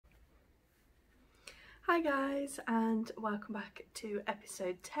Hi guys, and welcome back to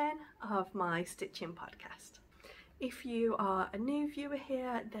episode 10 of my stitching podcast. If you are a new viewer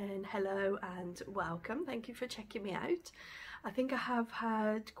here, then hello and welcome. Thank you for checking me out. I think I have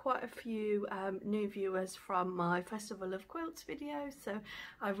had quite a few new viewers from my Festival of Quilts video, so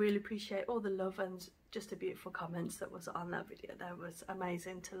I really appreciate all the love and just the beautiful comments that was on that video. That was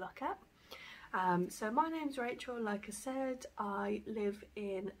amazing to look at. So my name's Rachel. Like I said, I live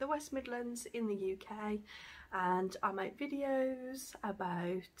in the West Midlands in the UK, and I make videos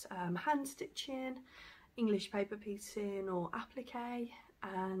about hand stitching, English paper piecing or applique,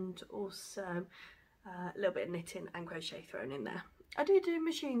 and also a little bit of knitting and crochet thrown in there. I do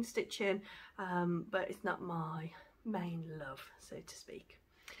machine stitching, but it's not my main love, so to speak.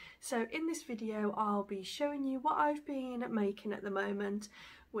 So in this video I'll be showing you what I've been making at the moment,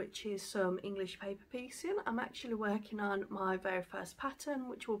 which is some English paper piecing. I'm actually working on my very first pattern,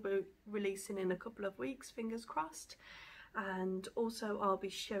 which will be releasing in a couple of weeks, fingers crossed. And also I'll be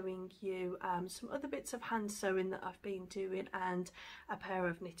showing you some other bits of hand sewing that I've been doing and a pair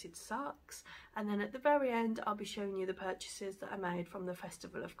of knitted socks. And then at the very end I'll be showing you the purchases that I made from the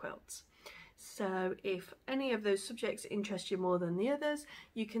Festival of Quilts. So if any of those subjects interest you more than the others,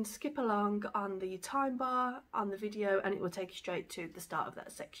 you can skip along on the time bar on the video and it will take you straight to the start of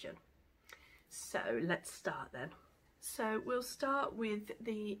that section. So let's start then. So we'll start with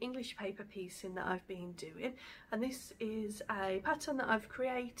the English paper piecing that I've been doing, and this is a pattern that I've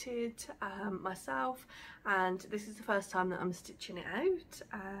created myself, and this is the first time that I'm stitching it out,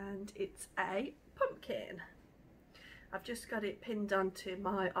 and it's a pumpkin. I've just got it pinned onto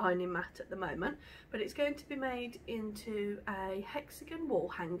my ironing mat at the moment, but it's going to be made into a hexagon wall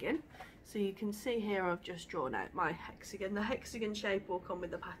hanging. So you can see here I've just drawn out my hexagon. The hexagon shape will come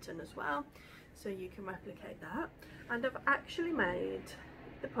with the pattern as well, so you can replicate that. And I've actually made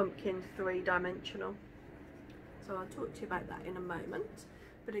the pumpkin three-dimensional, so I'll talk to you about that in a moment.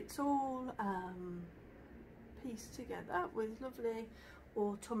 But it's all pieced together with lovely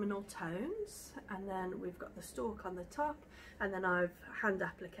autumnal tones, and then we've got the stalk on the top, and then I've hand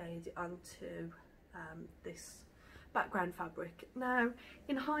appliqued it onto this background fabric. Now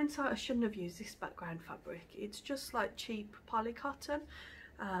in hindsight I shouldn't have used this background fabric, it's just like cheap poly cotton.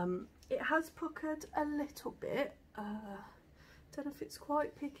 It has puckered a little bit, don't know if it's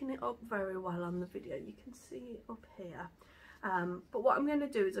quite picking it up very well on the video, you can see it up here. But what I'm going to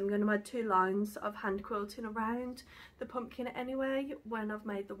do is I'm going to add 2 lines of hand quilting around the pumpkin anyway when I've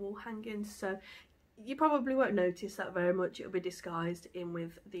made the wall hangings, so you probably won't notice that very much. It'll be disguised in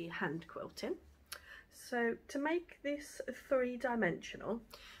with the hand quilting. So to make this 3-dimensional,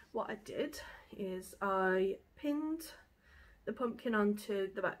 what I did is I pinned the pumpkin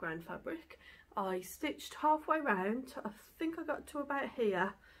onto the background fabric. I stitched halfway round, I think I got to about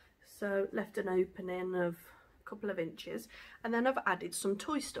here, so left an opening of couple of inches, and then I've added some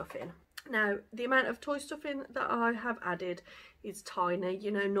toy stuffing. Now the amount of toy stuffing that I have added is tiny,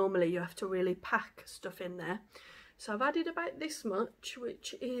 you know, normally you have to really pack stuff in there, so I've added about this much,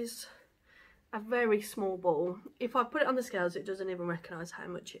 which is a very small ball. If I put it on the scales it doesn't even recognise how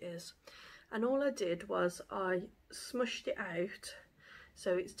much it is, and all I did was I smushed it out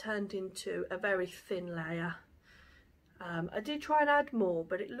so it's turned into a very thin layer. I did try and add more,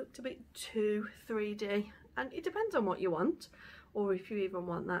 but it looked a bit too 3D, and it depends on what you want, or if you even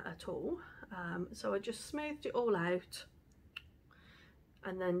want that at all. So I just smoothed it all out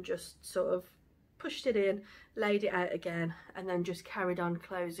and then just sort of pushed it in, laid it out again, and then just carried on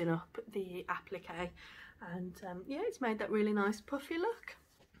closing up the applique, and yeah, it's made that really nice puffy look.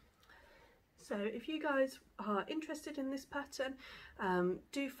 So if you guys are interested in this pattern,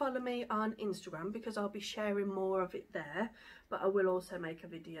 do follow me on Instagram because I'll be sharing more of it there, but I will also make a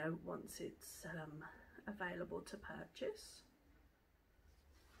video once it's available to purchase.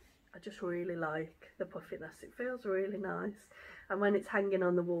 I just really like the puffiness, it feels really nice, and when it's hanging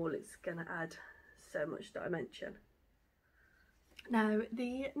on the wall it's going to add so much dimension. Now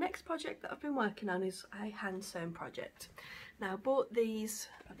the next project that I've been working on is a hand sewn project. Now I bought these,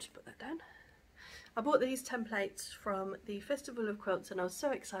 I'll just put that down. I bought these templates from the Festival of Quilts and I was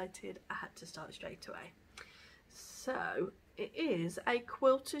so excited I had to start straight away. So it is a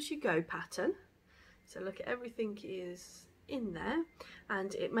quilt as you go pattern. So look, at everything is in there,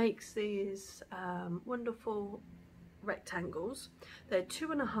 and it makes these wonderful rectangles. They're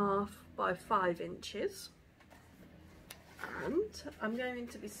 2.5 by 5 inches. And I'm going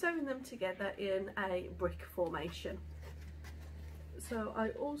to be sewing them together in a brick formation. So I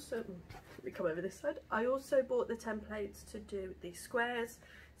also, let me come over this side, I also bought the templates to do the squares,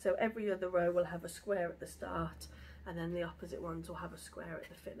 so every other row will have a square at the start and then the opposite ones will have a square at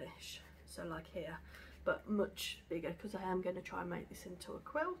the finish. So like here, but much bigger, because I am going to try and make this into a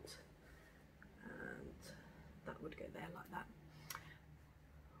quilt, and that would go there like that.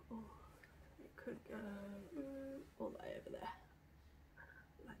 Or it could go all the way over there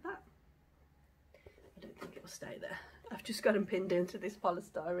like that. I don't think it will stay there. I've just got them pinned into this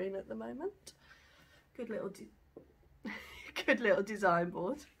polystyrene at the moment. Good little good little design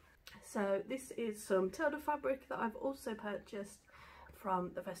board. So this is some Tilda fabric that I've also purchased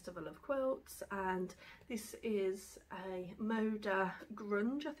from the Festival of Quilts, and this is a Moda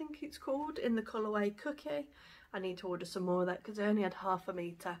Grunge, I think it's called, in the colourway Cookie. I need to order some more of that because I only had half a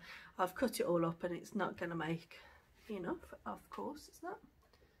metre. I've cut it all up and it's not going to make enough, of course it's not.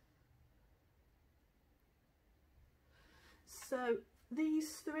 So these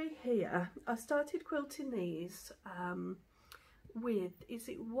three here, I started quilting these with, is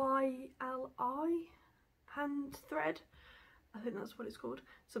it YLI hand thread? I think that's what it's called,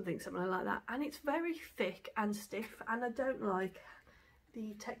 something similar like that, and it's very thick and stiff, and I don't like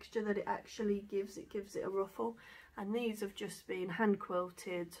the texture that it actually gives. It gives it a ruffle, and these have just been hand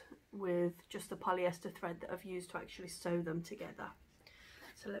quilted with just the polyester thread that I've used to actually sew them together.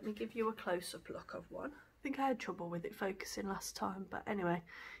 So let me give you a close-up look of one. I think I had trouble with it focusing last time, but anyway,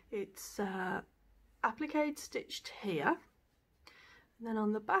 it's applique stitched here, and then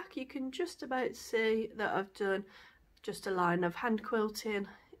on the back you can just about see that I've done just a line of hand quilting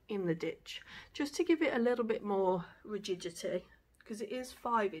in the ditch, just to give it a little bit more rigidity, because it is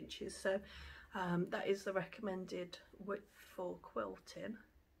 5 inches, so that is the recommended width for quilting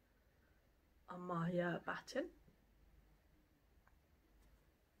on my batten.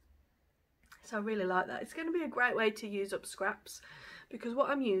 So I really like that. It's going to be a great way to use up scraps, because what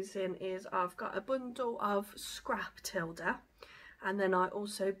I'm using is I've got a bundle of scrap Tilda, and then I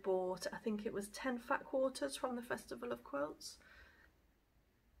also bought, I think it was 10 fat quarters from the Festival of Quilts,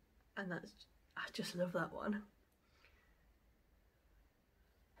 and that's, I just love that one.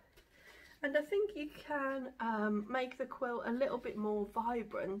 And I think you can make the quilt a little bit more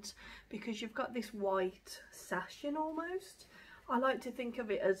vibrant because you've got this white sash in almost. I like to think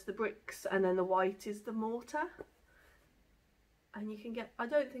of it as the bricks and then the white is the mortar. And you can get, I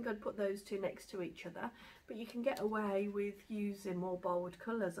don't think I'd put those two next to each other, but you can get away with using more bold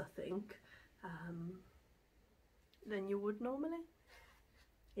colours, I think, than you would normally.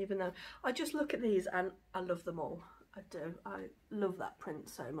 Even though I just look at these and I love them all. I do. I love that print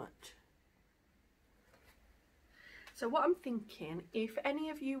so much. So what I'm thinking, if any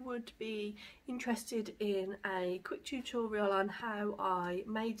of you would be interested in a quick tutorial on how I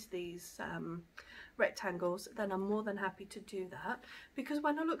made these rectangles, then I'm more than happy to do that, because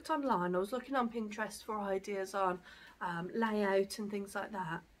when I looked online, I was looking on Pinterest for ideas on layout and things like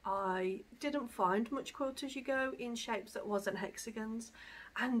that. I didn't find much Quilt as you go in shapes that wasn't hexagons,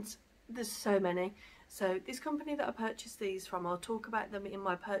 and there's so many. So this company that I purchased these from, I'll talk about them in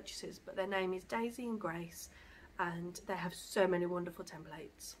my purchases, but their name is Daisy and Grace, and they have so many wonderful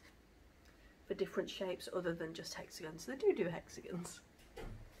templates for different shapes other than just hexagons. They do hexagons.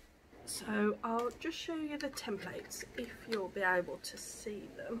 So I'll just show you the templates if you'll be able to see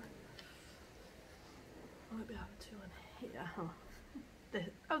them. I might be able to on here.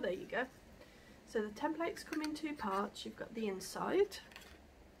 Oh, there you go. So the templates come in 2 parts. You've got the inside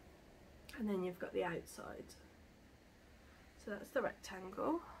and then you've got the outside. So that's the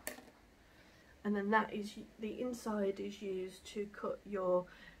rectangle. And then that is, the inside is used to cut your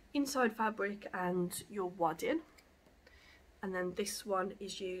inside fabric and your wadding. And then this one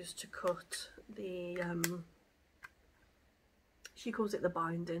is used to cut the, she calls it the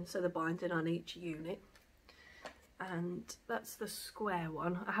binding, so the binding on each unit. And that's the square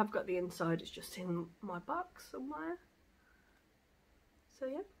one. I have got the inside, it's just in my box somewhere. So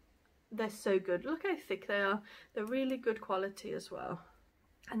yeah, they're so good. Look how thick they are. They're really good quality as well.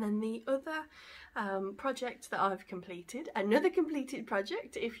 And then the other project that I've completed, another completed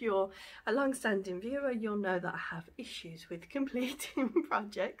project. If you're a long-standing viewer, you'll know that I have issues with completing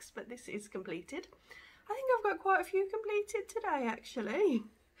projects, but this is completed. I think I've got quite a few completed today, actually.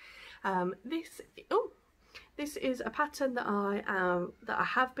 This is a pattern that I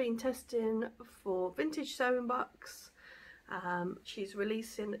have been testing for Vintage Sewing Box. She's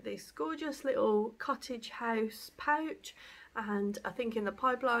releasing this gorgeous little cottage house pouch, and I think in the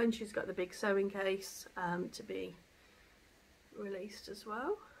pipeline she's got the big sewing case to be released as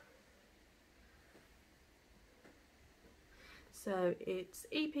well. So it's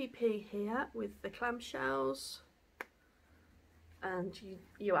EPP here with the clamshells, and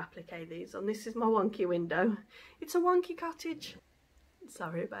you applique these on. This is my wonky window. It's a wonky cottage.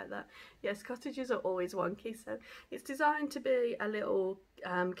 Sorry about that. Yes, cottages are always wonky. So it's designed to be a little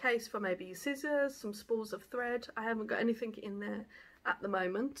case for maybe your scissors, some spools of thread. I haven't got anything in there at the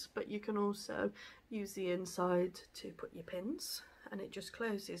moment, but you can also use the inside to put your pins, and it just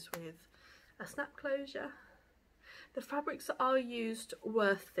closes with a snap closure. The fabrics that I used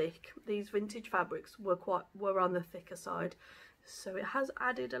were thick. These vintage fabrics were on the thicker side, so it has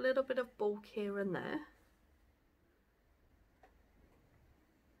added a little bit of bulk here and there.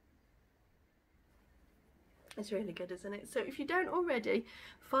 It's really good, isn't it? So if you don't already,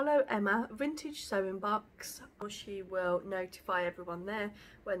 follow Emma Vintage Sewing Box, or she will notify everyone there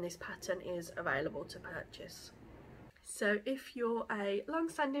when this pattern is available to purchase. So if you're a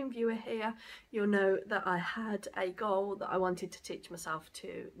long-standing viewer here, you'll know that I had a goal that I wanted to teach myself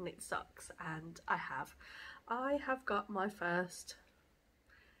to knit socks, and I have. I have got my first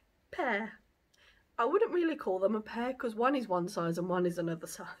pair. I wouldn't really call them a pair because one is one size and one is another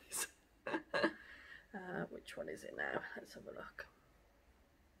size. Which one is it now? Let's have a look.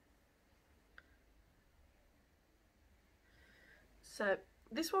 So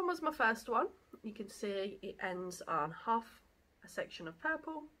this one was my first one. You can see it ends on half a section of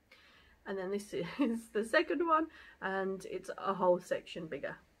purple, and then this is the second one, and it's a whole section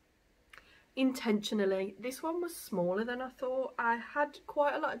bigger. Intentionally, this one was smaller than I thought. I had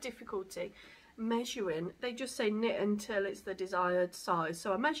quite a lot of difficulty measuring. They just say knit until it's the desired size,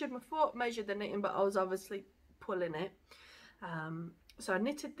 so I measured my foot, measured the knitting, but I was obviously pulling it. So I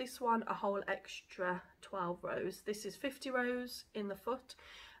knitted this one a whole extra 12 rows. This is 50 rows in the foot,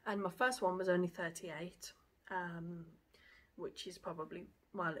 and my first one was only 38, which is probably,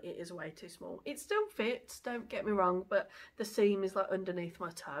 well, it is way too small. It still fits, don't get me wrong, but the seam is like underneath my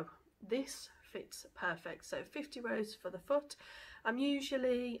toe. This fits perfect. So 50 rows for the foot. I'm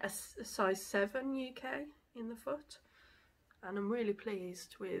usually a size 7 UK in the foot, and I'm really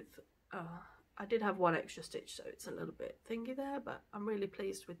pleased with, I did have one extra stitch, so it's a little bit thingy there, but I'm really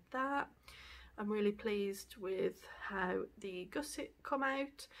pleased with that. I'm really pleased with how the gusset come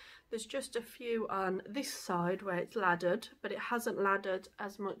out. There's just a few on this side where it's laddered, but it hasn't laddered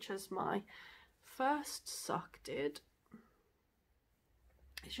as much as my first sock did.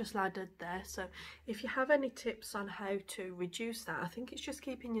 It's just laddered there. So if you have any tips on how to reduce that, I think it's just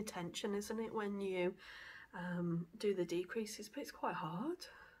keeping your tension, isn't it, when you do the decreases, but it's quite hard.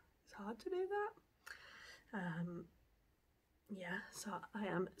 It's hard to do that. Yeah, so I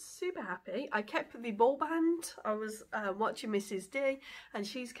am super happy. I kept the ball band. I was watching Mrs. D, and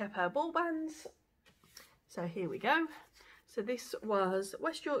she's kept her ball bands. So here we go. So this was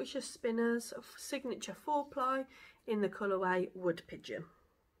West Yorkshire Spinners Signature 4-ply in the colourway Wood Pigeon.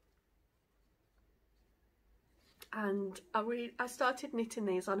 And I started knitting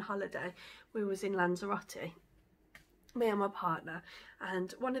these on holiday. We was in Lanzarote, me and my partner,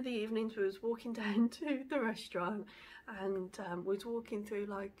 and one of the evenings we was walking down to the restaurant, and we was walking through,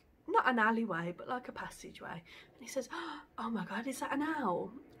 like, not an alleyway but like a passageway, and he says, "Oh my god, is that an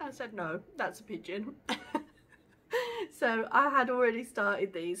owl?" I said, "No, that's a pigeon." So I had already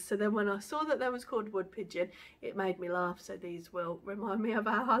started these, so then when I saw that they was called Wood Pigeon, it made me laugh. So these will remind me of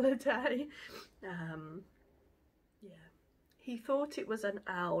our holiday. Yeah, he thought it was an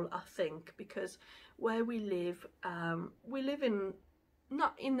owl, I think, because where we live in,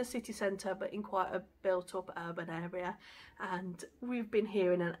 not in the city centre, but in quite a built up urban area, and we've been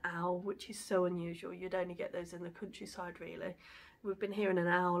hearing an owl, which is so unusual. You'd only get those in the countryside, really. We've been hearing an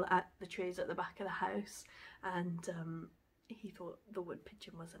owl at the trees at the back of the house, and he thought the wood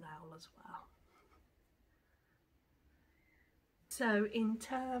pigeon was an owl as well. So in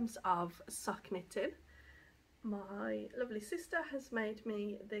terms of sock knitting, my lovely sister has made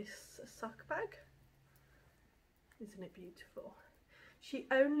me this sock bag. Isn't it beautiful? She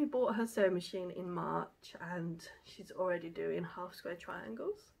only bought her sewing machine in March, and she's already doing half square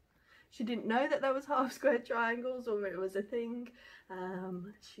triangles. She didn't know that there was half square triangles or it was a thing.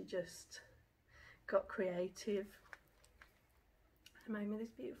 She just got creative and made me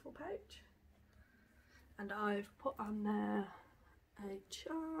this beautiful pouch. And I've put on there a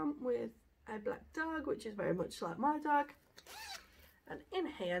charm with a black dog, which is very much like my dog. And in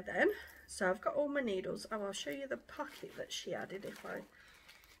here then, so I've got all my needles. Oh, I'll show you the pocket that she added if I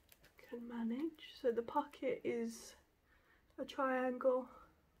can manage. So the pocket is a triangle,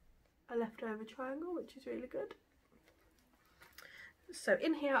 a leftover triangle, which is really good. So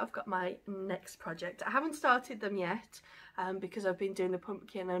in here I've got my next project. I haven't started them yet because I've been doing the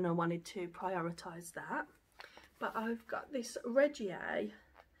pumpkin and I wanted to prioritise that. But I've got this Regier.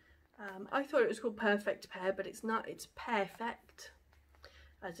 I thought it was called Perfect Pair, but it's not. It's perfect,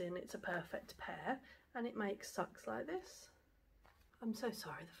 as in it's a perfect pair, and it makes socks like this. I'm so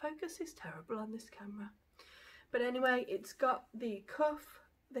sorry, the focus is terrible on this camera. But anyway, it's got the cuff,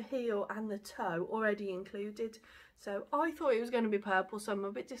 the heel and the toe already included. So I thought it was going to be purple, so I'm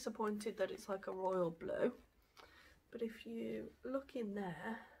a bit disappointed that it's like a royal blue. But if you look in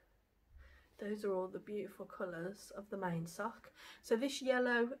there, those are all the beautiful colours of the main sock. So this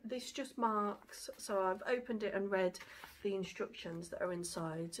yellow, this just marks, so I've opened it and read the instructions that are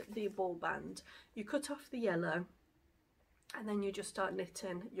inside the ball band. You cut off the yellow and then you just start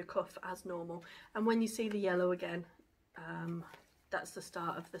knitting your cuff as normal. And when you see the yellow again, that's the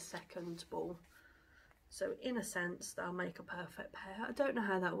start of the second ball. So in a sense, they'll make a perfect pair. I don't know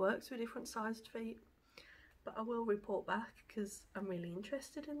how that works with different sized feet, but I will report back because I'm really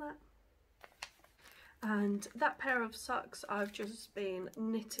interested in that. And that pair of socks I've just been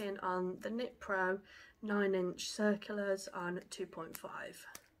knitting on the Knit Pro 9-inch circulars on 2.5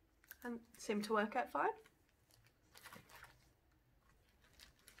 and seem to work out fine.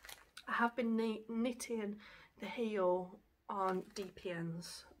 I have been knitting the heel on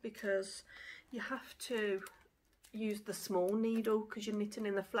DPNs because you have to use the small needle because you're knitting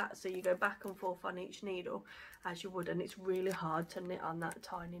in the flat, so you go back and forth on each needle as you would, and it's really hard to knit on that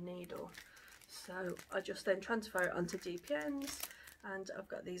tiny needle. So I just then transfer it onto DPNs, and I've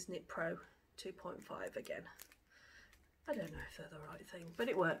got these Knit Pro 2.5 again. I don't know if they're the right thing, but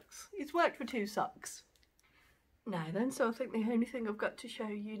it works. It's worked for 2 socks. Now then, so I think the only thing I've got to show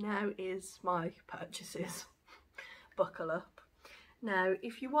you now is my purchases. Buckle up. Now,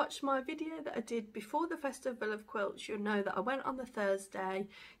 if you watched my video that I did before the Festival of Quilts, you'll know that I went on the Thursday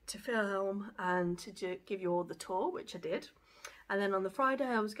to film and to give you all the tour, which I did. And then on the Friday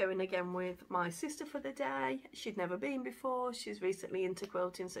I was going again with my sister for the day. She'd never been before, she's recently into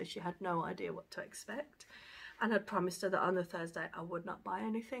quilting, so she had no idea what to expect. And I'd promised her that on the Thursday I would not buy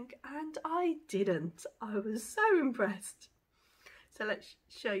anything, and I didn't. I was so impressed. So let's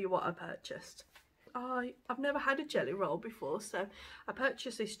show you what I purchased. I've never had a jelly roll before, so I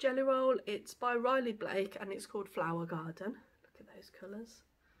purchased this jelly roll. It's by Riley Blake and it's called Flower Garden. Look at those colours.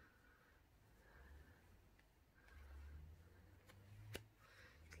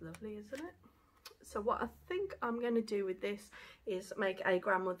 Lovely, isn't it? So what I think I'm going to do with this is make a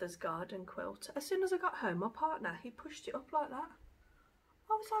grandmother's garden quilt. As soon as I got home, my partner, he pushed it up like that.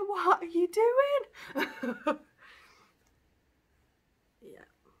 I was like, what are you doing? Yeah,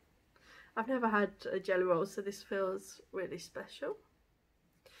 I've never had a jelly roll, so this feels really special.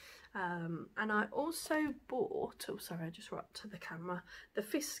 And I also bought, oh sorry, I just wrote to the camera, the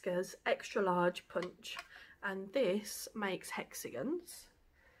Fiskars extra large punch, and this makes hexagons.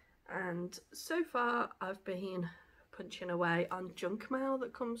 And so far I've been punching away on junk mail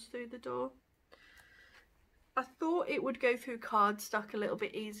that comes through the door. I thought it would go through cardstock a little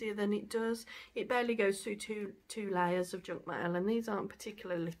bit easier than it does. It barely goes through two layers of junk mail, and these aren't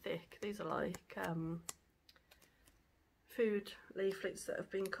particularly thick. These are like food leaflets that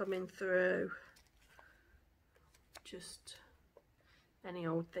have been coming through. Just any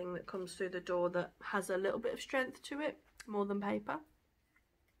old thing that comes through the door that has a little bit of strength to it, more than paper.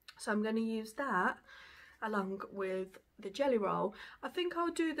 So I'm going to use that along with the jelly roll. I think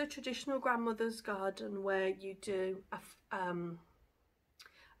I'll do the traditional grandmother's garden where you do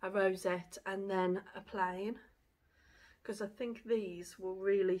a rosette and then a plain, because I think these will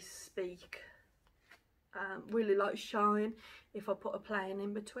really speak, really like shine if I put a plain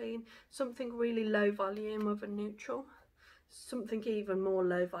in between. Something really low volume of a neutral, something even more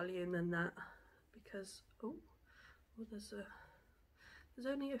low volume than that, because oh there's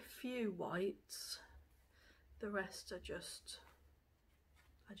only a few whites. The rest are just,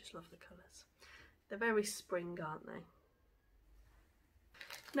 I just love the colours. They're very spring, aren't they?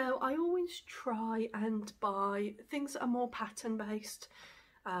 Now, I always try and buy things that are more pattern based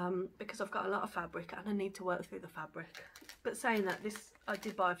because I've got a lot of fabric and I need to work through the fabric. But saying that, this, I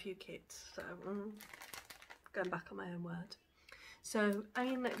did buy a few kits, so going back on my own word. So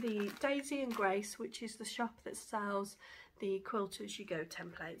in the Daisy and Grace, which is the shop that sells the Quilt As You Go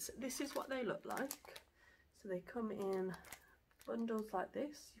templates, this is what they look like. So they come in bundles like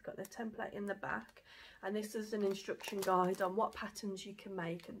this. You've got the template in the back, and this is an instruction guide on what patterns you can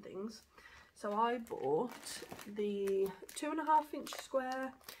make and things. So I bought the 2.5-inch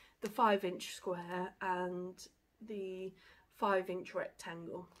square, the 5-inch square, and the 5-inch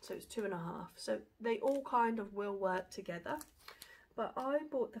rectangle. So it's 2.5. So they all kind of will work together. But I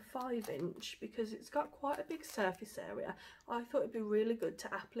bought the 5-inch because it's got quite a big surface area. I thought it'd be really good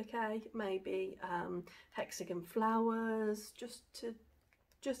to applique maybe hexagon flowers,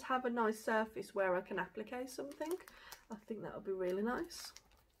 just have a nice surface where I can applique something. I think that would be really nice.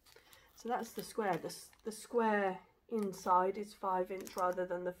 So that's the square. The square inside is 5 inch rather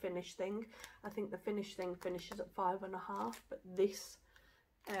than the finished thing. I think the finished thing finishes at 5.5, but this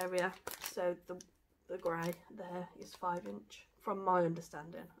area, so the grey there, is 5 inch from my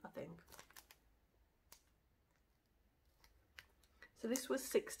understanding, I think. So this was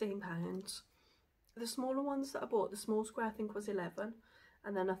 £16. The smaller ones that I bought, the small square I think was 11,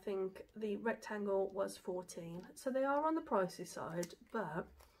 and then I think the rectangle was 14. So they are on the pricey side, but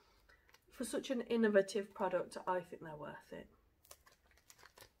for such an innovative product, I think they're worth it.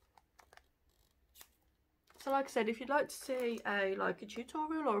 So like I said, if you'd like to see a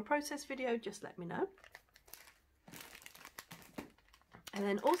tutorial or a process video, just let me know. And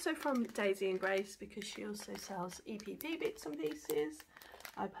then also from Daisy and Grace, because she also sells EPP bits and pieces,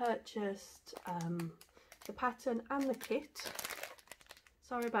 I purchased the pattern and the kit.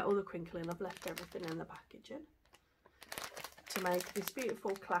 Sorry about all the crinkling, I've left everything in the packaging. To make this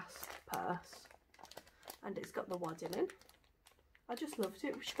beautiful clasp purse, and it's got the wadding in. I just loved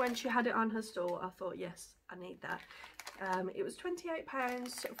it. When she had it on her store, I thought, yes, I need that. It was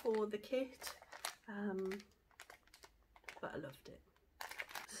 £28 for the kit, but I loved it.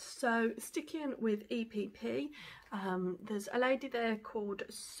 So sticking with EPP, there's a lady there called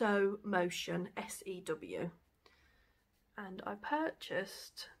Sew Motion, S-E-W, and I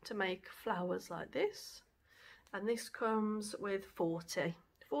purchased to make flowers like this, and this comes with 40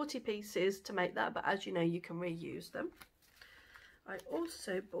 pieces to make that, but as you know, you can reuse them. I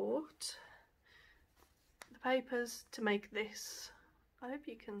also bought the papers to make this. I hope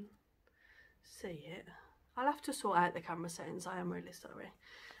you can see it. I'll have to sort out the camera settings, I am really sorry.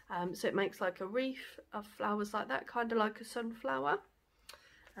 So it makes like a wreath of flowers like that, kind of like a sunflower.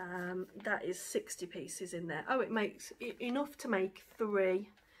 That is 60 pieces in there. Oh, it makes enough to make 3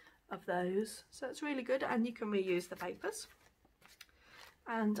 of those, so it's really good, and you can reuse the papers.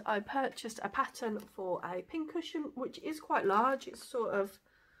 And I purchased a pattern for a pincushion, which is quite large. It's sort of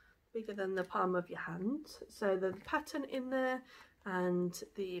bigger than the palm of your hand. So the pattern in there and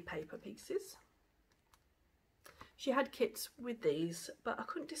the paper pieces. She had kits with these, but I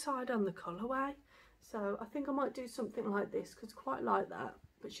couldn't decide on the colourway, so I think I might do something like this because I quite like that,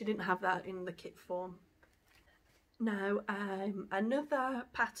 but she didn't have that in the kit form. Now, another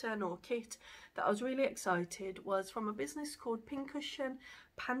pattern or kit that I was really excited was from a business called Pincushion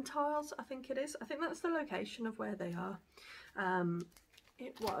Pantiles, I think it is. I think that's the location of where they are.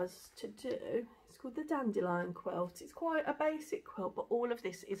 It was to do, it's called the Dandelion Quilt. It's quite a basic quilt, but all of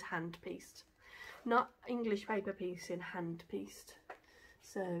this is hand pieced. Not English paper piecing, hand pieced.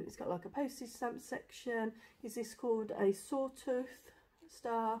 So it's got like a postage stamp section. Is this called a sawtooth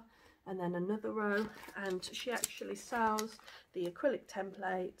star? And then another row, and she actually sells the acrylic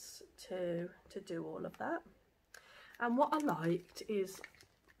templates to do all of that. And what I liked is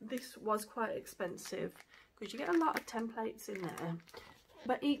this was quite expensive because you get a lot of templates in there,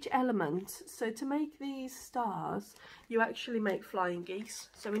 but each element, so to make these stars you actually make flying geese.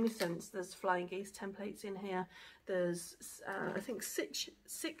 So in a sense there's flying geese templates in here. There's I think 6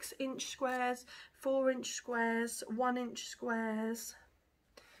 inch squares, 4 inch squares, 1 inch squares.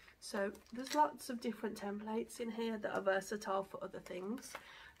 So there's lots of different templates in here that are versatile for other things,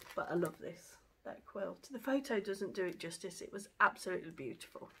 but I love that quilt. The photo doesn't do it justice. It was absolutely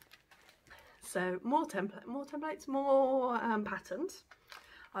beautiful. So more templates, more patterns.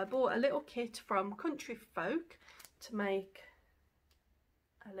 I bought a little kit from Country Folk to make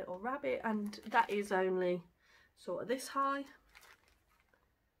a little rabbit, and that is only sort of this high.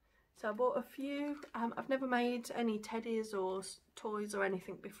 So I bought a few. I've never made any teddies or toys or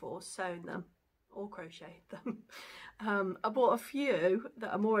anything before, sewn them or crocheted them. I bought a few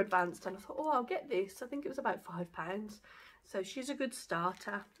that are more advanced, and I thought, oh, I'll get this. I think it was about £5. So she's a good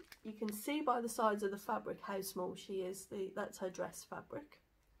starter. You can see by the sides of the fabric how small she is. That's her dress fabric.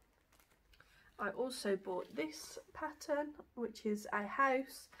 I also bought this pattern, which is a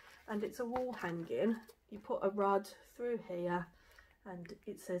house, and it's a wall hanging. You put a rod through here, and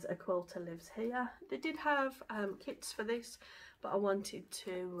it says a quilter lives here. They did have kits for this, but I wanted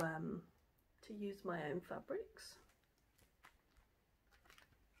to use my own fabrics.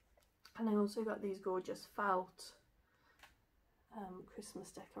 And I also got these gorgeous felt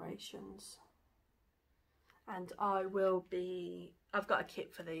Christmas decorations, and I've got a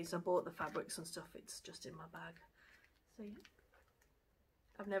kit for these. I bought the fabrics and stuff, it's just in my bag. So yeah,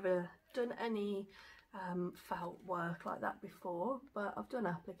 I've never done any felt work like that before, but I've done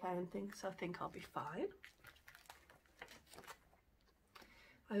applique and things, so I think I'll be fine.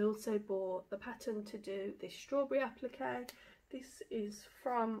 I also bought the pattern to do this strawberry applique. This is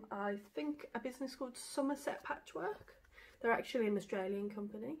from, I think, a business called Somerset Patchwork. They're actually an Australian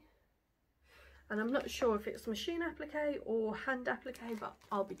company. and I'm not sure if it's machine applique or hand applique, but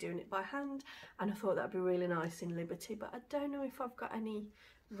I'll be doing it by hand, and I thought that'd be really nice in Liberty, but I don't know if I've got any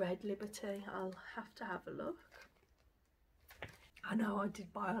red Liberty. I'll have to have a look. I know I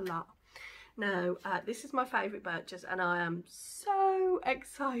did buy a lot. Now this is my favourite purchase and I am so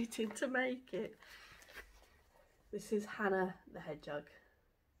excited to make it. This is Hannah the Hedgehog.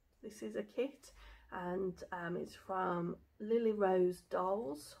 This is a kit, and it's from Lily Rose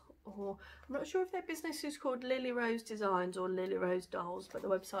Dolls, or I'm not sure if their business is called Lily Rose Designs or Lily Rose Dolls, but the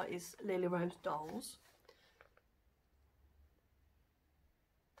website is Lily Rose Dolls.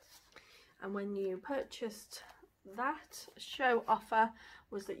 And when you purchased that, show offer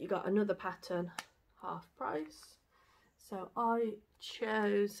was that you got another pattern half price. So I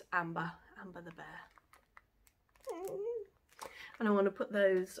chose Amber the bear. And I want to put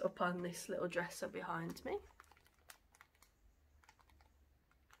those up on this little dresser behind me.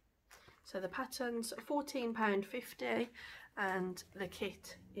 So the pattern's £14.50 and the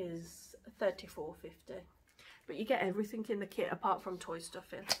kit is £34.50. But you get everything in the kit apart from toy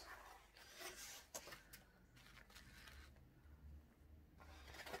stuffing.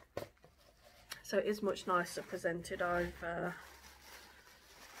 So it is much nicer presented. I've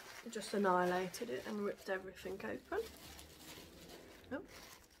just annihilated it and ripped everything open. Oh.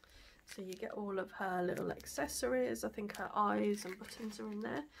 So you get all of her little accessories. I think her eyes and buttons are in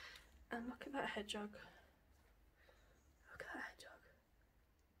there. And look at that hedgehog. Look at that hedgehog.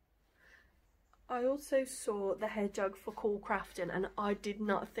 I also saw the hedgehog for Cool Crafting, and I did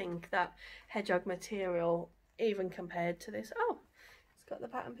not think that hedgehog material even compared to this. Oh, it's got the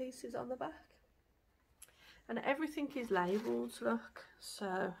pattern pieces on the back. And everything is labelled, look.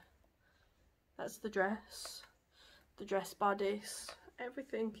 So that's the dress bodice,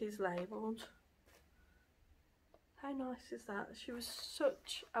 everything is labelled. How nice is that? She was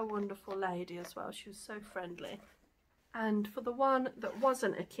such a wonderful lady as well. She was so friendly. And for the one that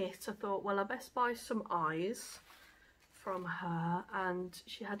wasn't a kit, I thought, well, I best buy some eyes from her. And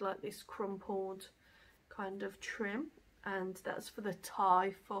she had like this crumpled kind of trim, and that's for the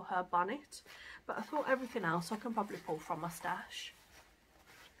tie for her bonnet. But I thought everything else I can probably pull from my stash.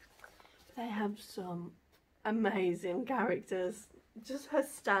 They have some amazing characters. Just her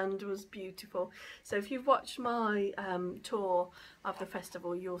stand was beautiful. So if you've watched my tour of the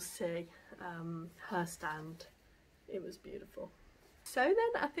festival, you'll see her stand. It was beautiful. So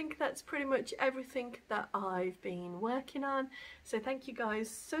then I think that's pretty much everything that I've been working on. So thank you guys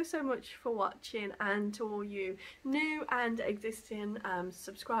so much for watching, and to all you new and existing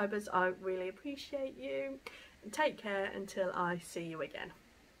subscribers, I really appreciate you. Take care until I see you again.